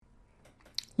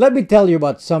Let me tell you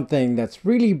about something that's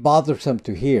really bothersome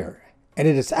to hear, and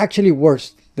it is actually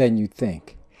worse than you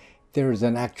think. There is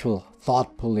an actual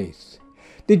thought police.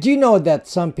 Did you know that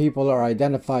some people are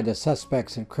identified as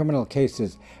suspects in criminal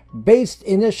cases based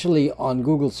initially on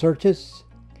Google searches?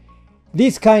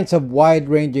 These kinds of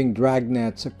wide-ranging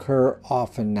dragnets occur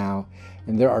often now,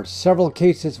 and there are several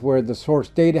cases where the source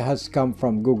data has come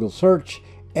from Google search,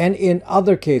 and in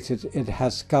other cases it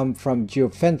has come from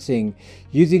geofencing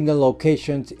using the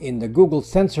locations in the Google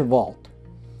Sensor Vault.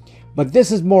 But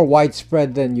this is more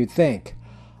widespread than you think.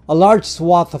 A large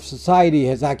swath of society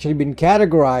has actually been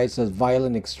categorized as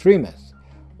violent extremists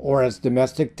or as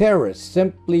domestic terrorists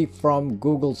simply from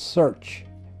Google search.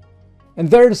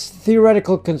 And there's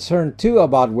theoretical concern too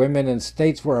about women in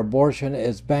states where abortion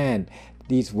is banned.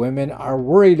 These women are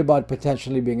worried about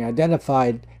potentially being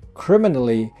identified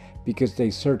criminally because they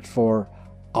search for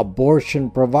abortion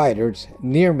providers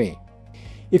near me.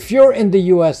 If you're in the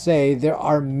USA, there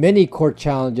are many court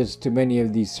challenges to many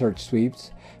of these search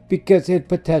sweeps because it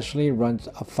potentially runs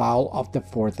afoul of the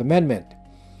Fourth Amendment.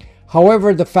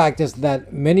 However, the fact is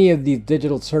that many of these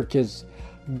digital searches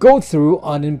go through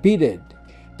unimpeded.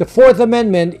 The Fourth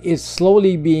Amendment is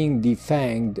slowly being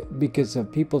defanged because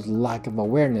of people's lack of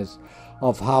awareness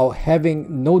of how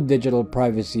having no digital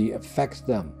privacy affects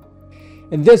them.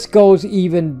 And this goes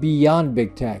even beyond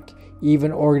big tech.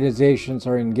 Even organizations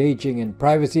are engaging in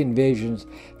privacy invasions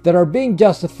that are being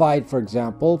justified, for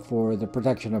example, for the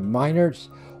protection of minors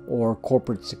or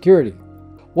corporate security.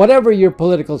 Whatever your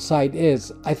political side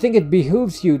is, I think it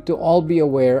behooves you to all be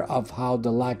aware of how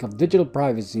the lack of digital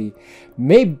privacy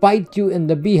may bite you in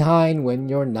the behind when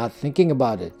you're not thinking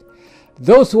about it.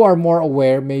 Those who are more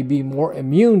aware may be more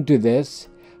immune to this,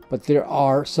 but there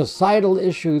are societal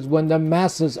issues when the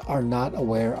masses are not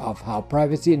aware of how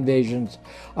privacy invasions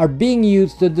are being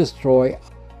used to destroy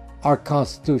our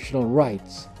constitutional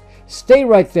rights. Stay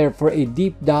right there for a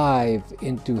deep dive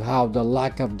into how the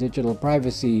lack of digital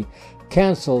privacy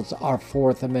cancels our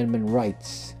Fourth Amendment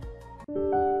rights.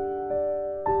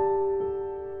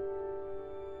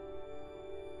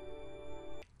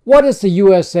 What is the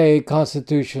USA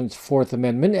Constitution's Fourth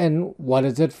Amendment and what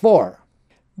is it for?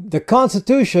 The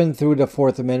Constitution, through the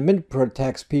Fourth Amendment,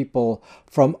 protects people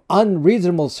from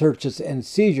unreasonable searches and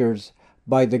seizures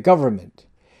by the government.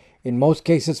 In most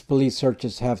cases, police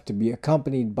searches have to be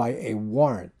accompanied by a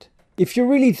warrant. If you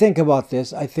really think about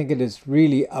this, I think it is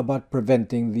really about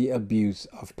preventing the abuse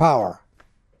of power.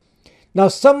 Now,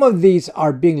 some of these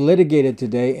are being litigated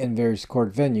today in various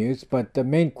court venues, but the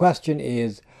main question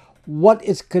is, what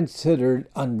is considered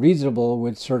unreasonable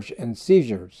with search and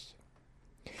seizures?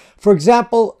 For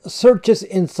example, searches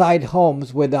inside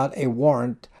homes without a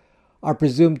warrant are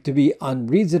presumed to be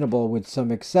unreasonable with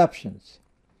some exceptions.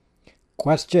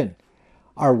 Question: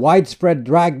 are widespread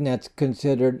dragnets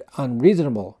considered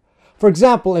unreasonable? For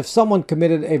example, if someone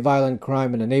committed a violent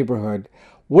crime in a neighborhood,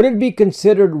 would it be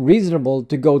considered reasonable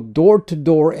to go door to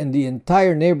door in the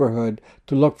entire neighborhood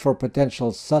to look for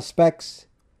potential suspects?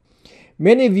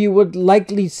 Many of you would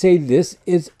likely say this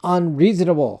is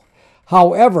unreasonable.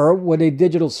 However, would a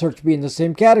digital search be in the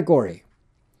same category?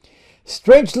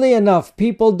 Strangely enough,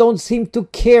 people don't seem to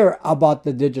care about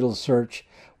the digital search,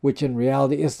 which in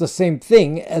reality is the same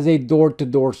thing as a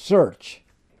door-to-door search.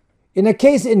 In a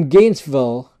case in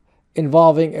Gainesville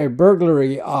involving a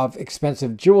burglary of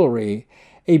expensive jewelry,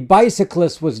 a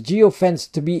bicyclist was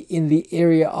geofenced to be in the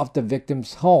area of the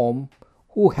victim's home,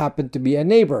 who happened to be a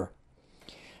neighbor.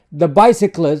 The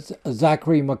bicyclist,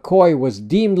 Zachary McCoy, was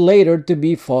deemed later to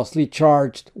be falsely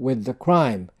charged with the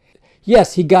crime.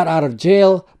 Yes, he got out of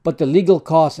jail, but the legal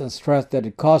costs and stress that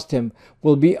it cost him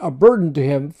will be a burden to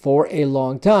him for a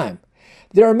long time.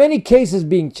 There are many cases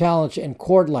being challenged in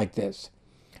court like this.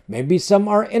 Maybe some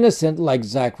are innocent, like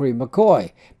Zachary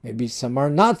McCoy. Maybe some are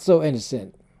not so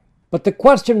innocent. But the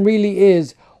question really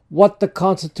is what the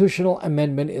constitutional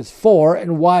amendment is for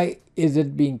and why is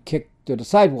it being kicked to the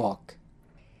sidewalk.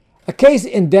 A case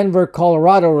in Denver,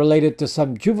 Colorado related to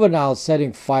some juvenile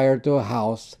setting fire to a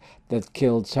house that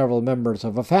killed several members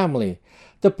of a family.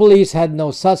 The police had no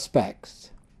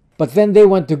suspects. But then they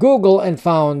went to Google and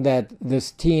found that this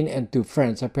teen and two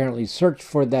friends apparently searched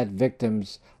for that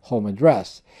victim's home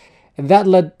address. And that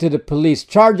led to the police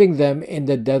charging them in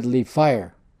the deadly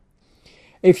fire.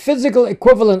 A physical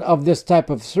equivalent of this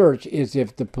type of search is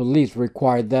if the police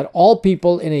required that all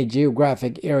people in a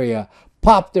geographic area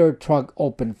pop their trunk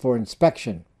open for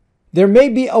inspection. There may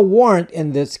be a warrant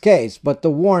in this case, but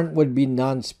the warrant would be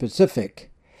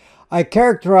non-specific. I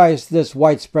characterize this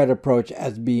widespread approach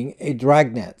as being a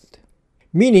dragnet,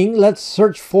 meaning let's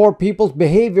search for people's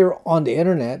behavior on the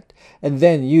internet and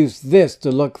then use this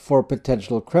to look for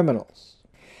potential criminals.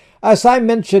 As I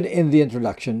mentioned in the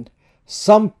introduction,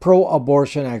 some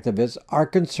pro-abortion activists are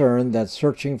concerned that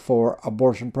searching for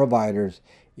abortion providers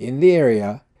in the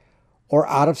area or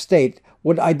out of state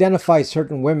would identify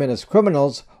certain women as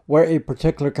criminals where a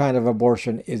particular kind of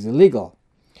abortion is illegal.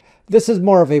 This is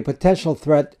more of a potential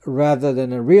threat rather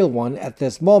than a real one at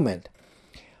this moment.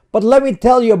 But let me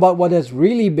tell you about what has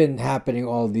really been happening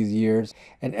all these years,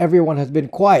 and everyone has been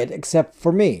quiet except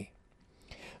for me.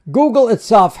 Google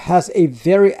itself has a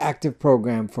very active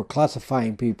program for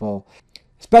classifying people,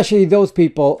 especially those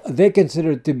people they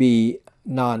consider to be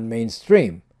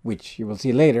non-mainstream, which you will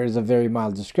see later is a very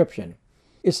mild description.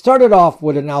 It started off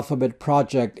with an alphabet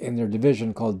project in their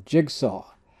division called Jigsaw.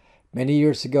 Many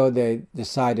years ago, they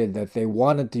decided that they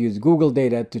wanted to use Google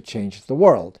data to change the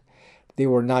world. They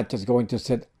were not just going to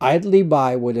sit idly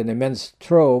by with an immense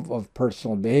trove of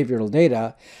personal behavioral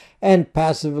data and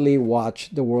passively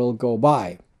watch the world go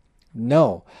by.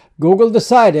 No, Google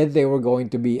decided they were going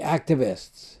to be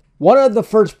activists. One of the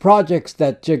first projects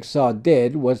that Jigsaw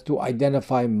did was to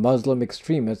identify Muslim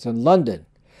extremists in London.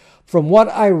 From what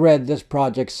I read, this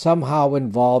project somehow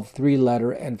involved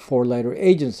 3-letter and 4-letter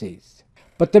agencies.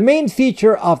 But the main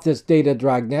feature of this data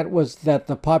dragnet was that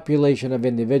the population of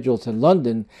individuals in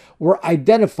London were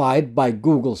identified by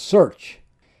Google search.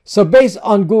 So based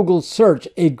on Google search,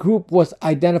 a group was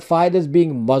identified as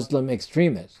being Muslim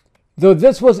extremists. Though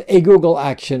this was a Google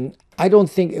action, I don't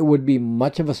think it would be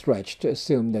much of a stretch to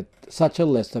assume that such a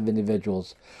list of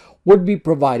individuals would be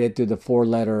provided to the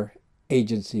 4-letter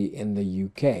agency in the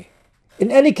UK. In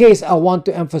any case, I want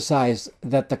to emphasize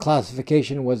that the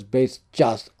classification was based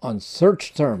just on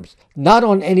search terms, not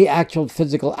on any actual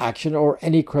physical action or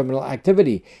any criminal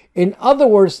activity. In other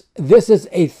words, this is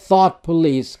a thought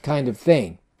police kind of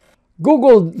thing.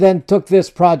 Google then took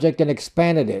this project and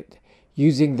expanded it.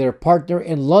 Using their partner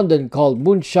in London called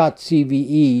Moonshot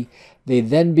CVE, they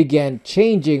then began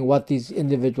changing what these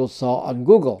individuals saw on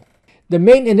Google. The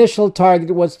main initial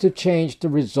target was to change the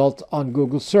results on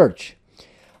Google search.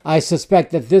 I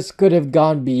suspect that this could have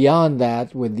gone beyond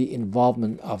that with the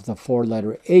involvement of the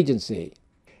 4-letter agency.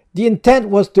 The intent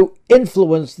was to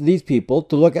influence these people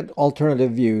to look at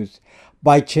alternative views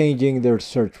by changing their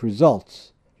search results.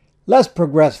 Let's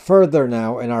progress further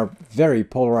now in our very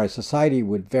polarized society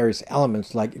with various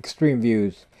elements like extreme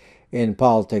views in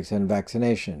politics and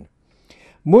vaccination.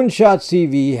 Moonshot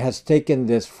CV has taken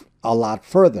this a lot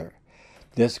further.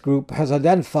 This group has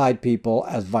identified people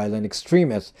as violent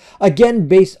extremists, again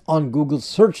based on Google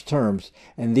search terms,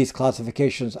 and these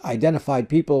classifications identified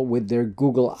people with their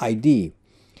Google ID.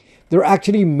 There are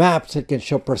actually maps that can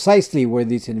show precisely where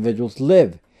these individuals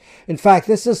live. In fact,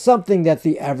 this is something that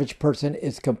the average person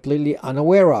is completely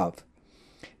unaware of.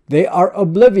 They are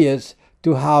oblivious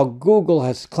to how Google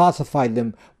has classified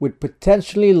them with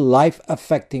potentially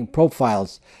life-affecting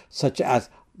profiles, such as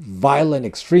violent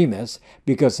extremists,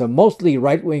 because of mostly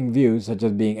right-wing views such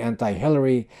as being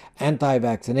anti-Hillary,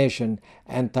 anti-vaccination,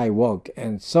 anti-woke,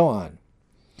 and so on.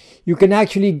 You can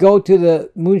actually go to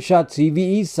the Moonshot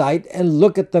CVE site and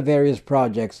look at the various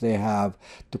projects they have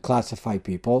to classify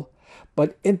people,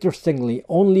 but interestingly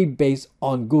only based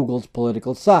on Google's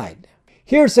political side.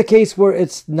 Here's a case where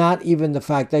it's not even the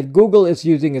fact that Google is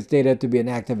using its data to be an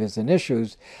activist in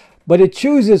issues, but it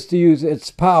chooses to use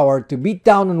its power to beat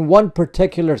down on one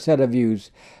particular set of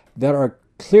views that are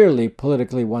clearly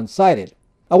politically one-sided.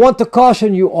 I want to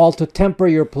caution you all to temper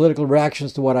your political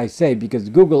reactions to what I say, because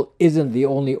Google isn't the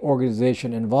only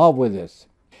organization involved with this.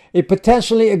 A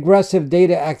potentially aggressive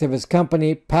data activist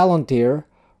company, Palantir,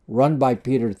 run by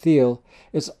Peter Thiel,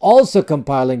 is also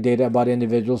compiling data about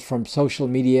individuals from social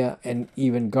media and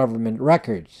even government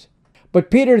records.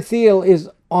 But Peter Thiel is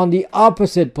on the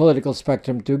opposite political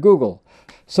spectrum to Google,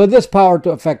 so this power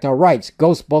to affect our rights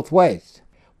goes both ways.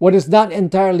 What is not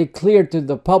entirely clear to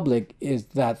the public is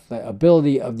that the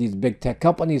ability of these big tech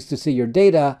companies to see your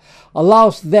data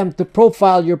allows them to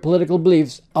profile your political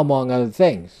beliefs, among other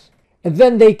things. And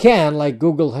then they can, like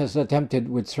Google has attempted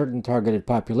with certain targeted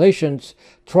populations,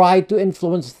 try to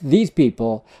influence these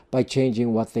people by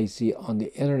changing what they see on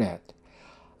the internet.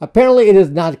 Apparently, it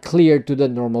is not clear to the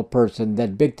normal person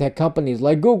that big tech companies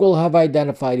like Google have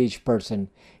identified each person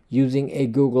using a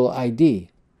Google ID.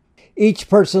 Each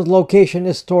person's location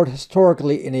is stored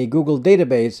historically in a Google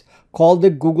database called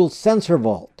the Google Sensor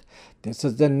Vault. This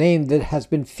is the name that has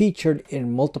been featured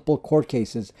in multiple court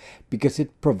cases because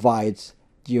it provides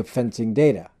geofencing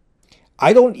data.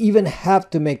 I don't even have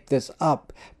to make this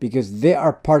up because they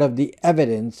are part of the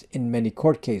evidence in many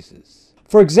court cases.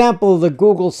 For example, the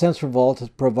Google Sensor Vault has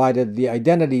provided the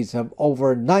identities of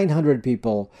over 900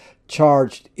 people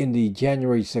charged in the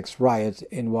January 6 riots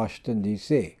in Washington,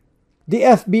 D.C. The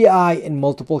FBI in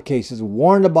multiple cases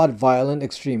warned about violent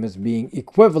extremists being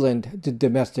equivalent to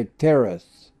domestic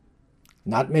terrorists.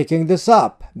 Not making this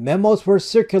up, memos were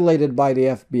circulated by the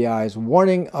FBI's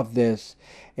warning of this,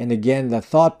 and again the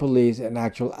thought police and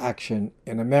actual action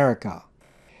in America.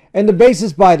 And the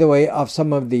basis, by the way, of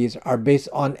some of these are based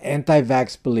on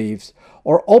anti-vax beliefs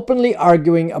or openly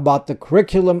arguing about the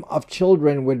curriculum of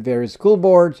children with various school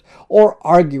boards or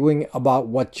arguing about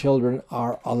what children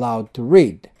are allowed to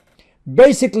read.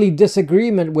 Basically,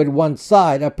 disagreement with one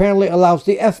side apparently allows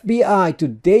the FBI to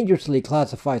dangerously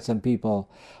classify some people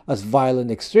as violent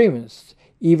extremists,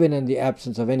 even in the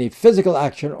absence of any physical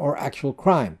action or actual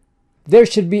crime. There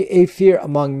should be a fear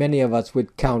among many of us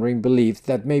with countering beliefs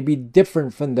that may be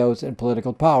different from those in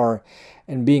political power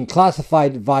and being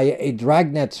classified via a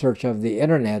dragnet search of the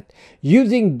internet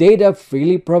using data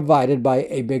freely provided by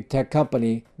a big tech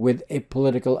company with a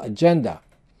political agenda.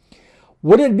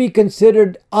 Would it be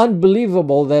considered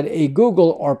unbelievable that a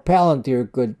Google or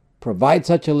Palantir could provide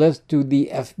such a list to the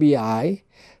FBI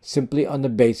simply on the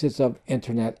basis of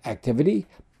internet activity,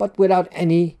 but without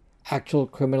any actual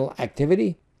criminal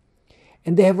activity?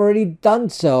 And they have already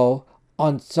done so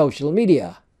on social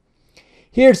media.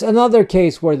 Here's another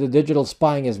case where the digital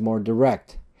spying is more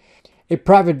direct. A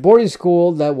private boarding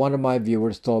school that one of my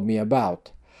viewers told me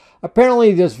about.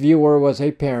 Apparently, this viewer was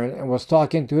a parent and was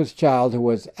talking to his child who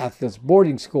was at this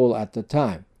boarding school at the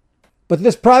time. But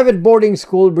this private boarding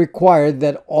school required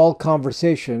that all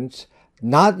conversations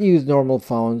not use normal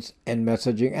phones and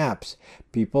messaging apps.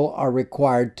 People are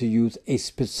required to use a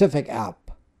specific app.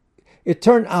 It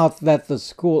turned out that the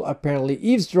school apparently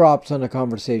eavesdrops on the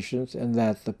conversations and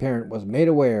that the parent was made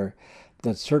aware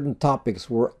that certain topics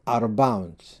were out of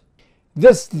bounds.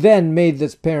 This then made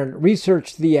this parent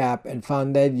research the app and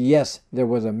found that yes, there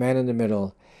was a man in the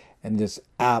middle, and this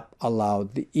app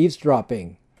allowed the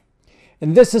eavesdropping.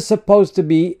 And this is supposed to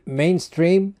be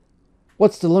mainstream?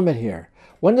 What's the limit here?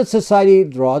 When does society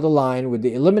draw the line with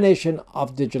the elimination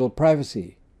of digital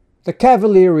privacy? The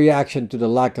cavalier reaction to the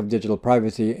lack of digital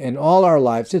privacy in all our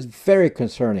lives is very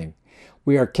concerning.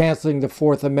 We are canceling the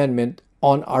Fourth Amendment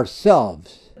on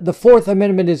ourselves. The Fourth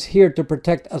Amendment is here to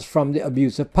protect us from the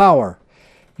abuse of power.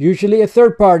 Usually a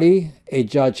third party, a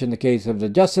judge in the case of the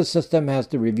justice system, has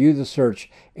to review the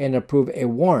search and approve a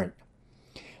warrant.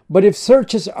 But if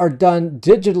searches are done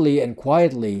digitally and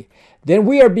quietly, then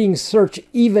we are being searched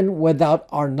even without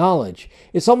our knowledge.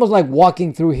 It's almost like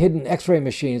walking through hidden X-ray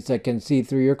machines that can see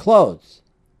through your clothes.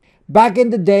 Back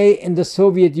in the day in the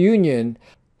Soviet Union,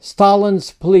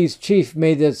 Stalin's police chief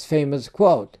made this famous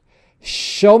quote,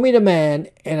 "Show me the man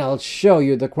and I'll show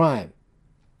you the crime."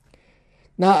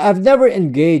 Now, I've never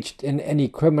engaged in any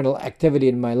criminal activity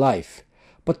in my life,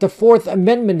 but the Fourth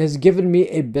Amendment has given me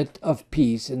a bit of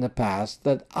peace in the past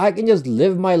that I can just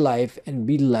live my life and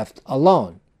be left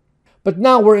alone. But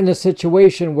now we're in a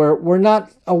situation where we're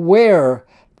not aware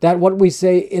that what we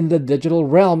say in the digital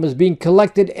realm is being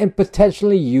collected and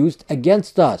potentially used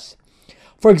against us.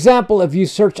 For example, if you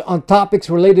search on topics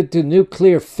related to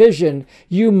nuclear fission,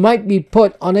 you might be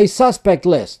put on a suspect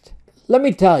list. Let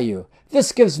me tell you,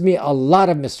 this gives me a lot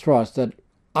of mistrust that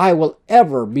I will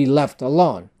ever be left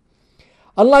alone.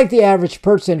 Unlike the average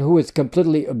person who is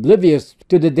completely oblivious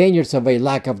to the dangers of a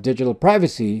lack of digital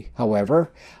privacy,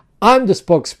 however, I'm the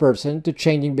spokesperson to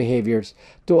changing behaviors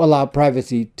to allow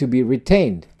privacy to be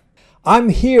retained. I'm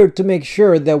here to make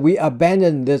sure that we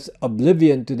abandon this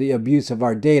oblivion to the abuse of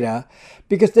our data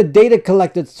because the data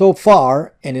collected so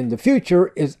far and in the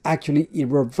future is actually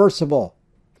irreversible.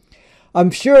 I'm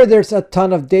sure there's a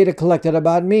ton of data collected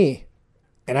about me,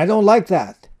 and I don't like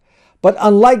that. But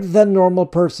unlike the normal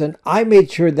person, I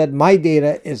made sure that my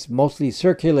data is mostly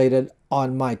circulated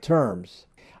on my terms.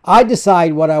 I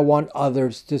decide what I want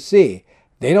others to see.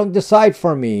 They don't decide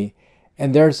for me,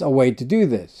 and there's a way to do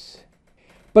this.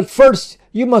 But first,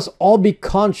 you must all be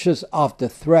conscious of the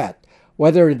threat.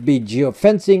 Whether it be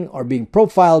geofencing or being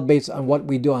profiled based on what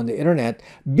we do on the internet,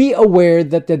 be aware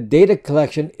that the data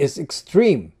collection is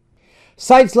extreme.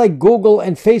 Sites like Google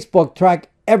and Facebook track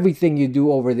everything you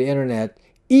do over the internet,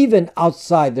 even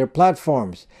outside their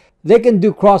platforms. They can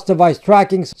do cross-device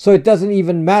tracking, so it doesn't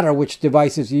even matter which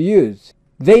devices you use.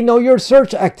 They know your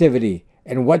search activity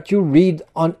and what you read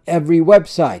on every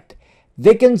website.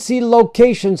 They can see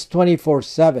locations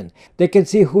 24/7. They can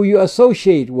see who you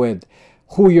associate with,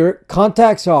 who your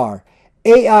contacts are.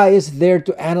 AI is there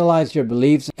to analyze your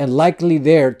beliefs and likely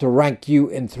there to rank you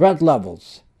in threat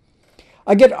levels.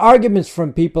 I get arguments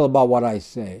from people about what I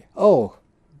say. Oh,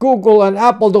 Google and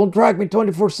Apple don't track me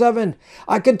 24/7.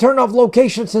 I can turn off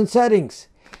locations and settings.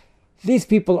 These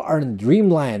people are in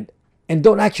dreamland and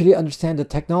don't actually understand the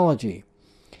technology.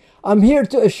 I'm here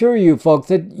to assure you folks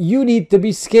that you need to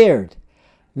be scared.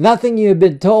 Nothing you've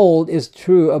been told is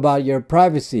true about your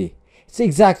privacy. It's the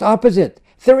exact opposite.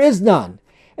 There is none.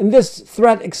 And this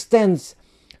threat extends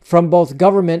from both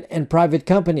government and private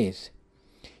companies.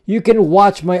 You can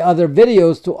watch my other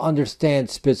videos to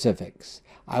understand specifics.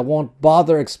 I won't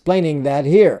bother explaining that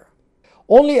here.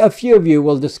 Only a few of you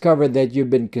will discover that you've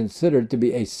been considered to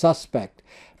be a suspect.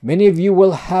 Many of you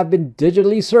will have been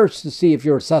digitally searched to see if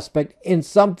you're a suspect in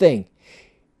something.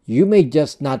 You may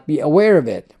just not be aware of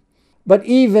it. But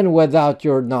even without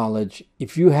your knowledge,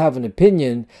 if you have an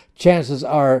opinion, chances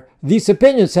are these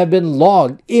opinions have been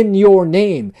logged in your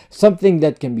name, something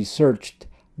that can be searched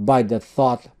by the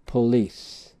thought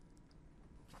police.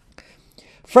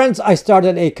 Friends, I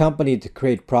started a company to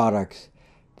create products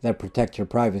that protect your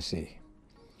privacy.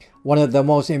 One of the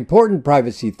most important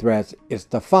privacy threats is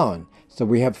the phone. So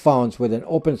we have phones with an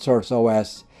open source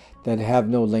OS that have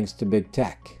no links to big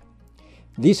tech.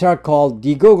 These are called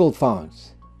the Google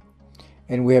phones.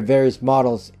 And we have various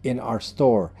models in our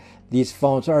store. These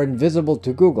phones are invisible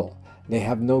to Google. They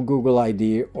have no Google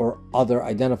ID or other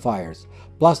identifiers.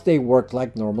 Plus they work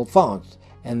like normal phones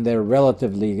and they're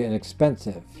relatively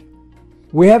inexpensive.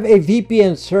 We have a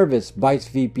VPN service,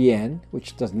 Bytes VPN,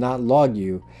 which does not log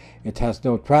you. It has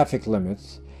no traffic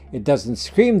limits. It doesn't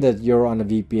scream that you're on a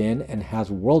VPN and has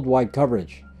worldwide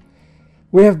coverage.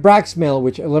 We have Braxmail,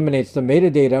 which eliminates the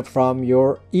metadata from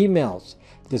your emails.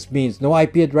 This means no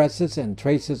IP addresses and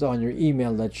traces on your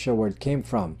email that show where it came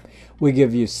from. We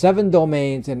give you 7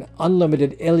 domains and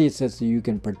unlimited aliases so you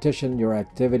can partition your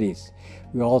activities.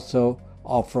 We also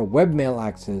offer webmail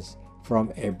access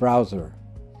from a browser.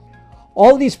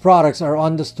 All these products are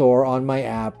on the store on my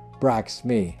app,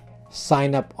 BraxMe.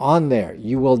 Sign up on there.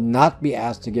 You will not be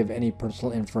asked to give any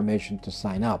personal information to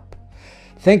sign up.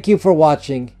 Thank you for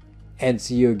watching and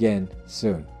see you again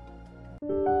soon.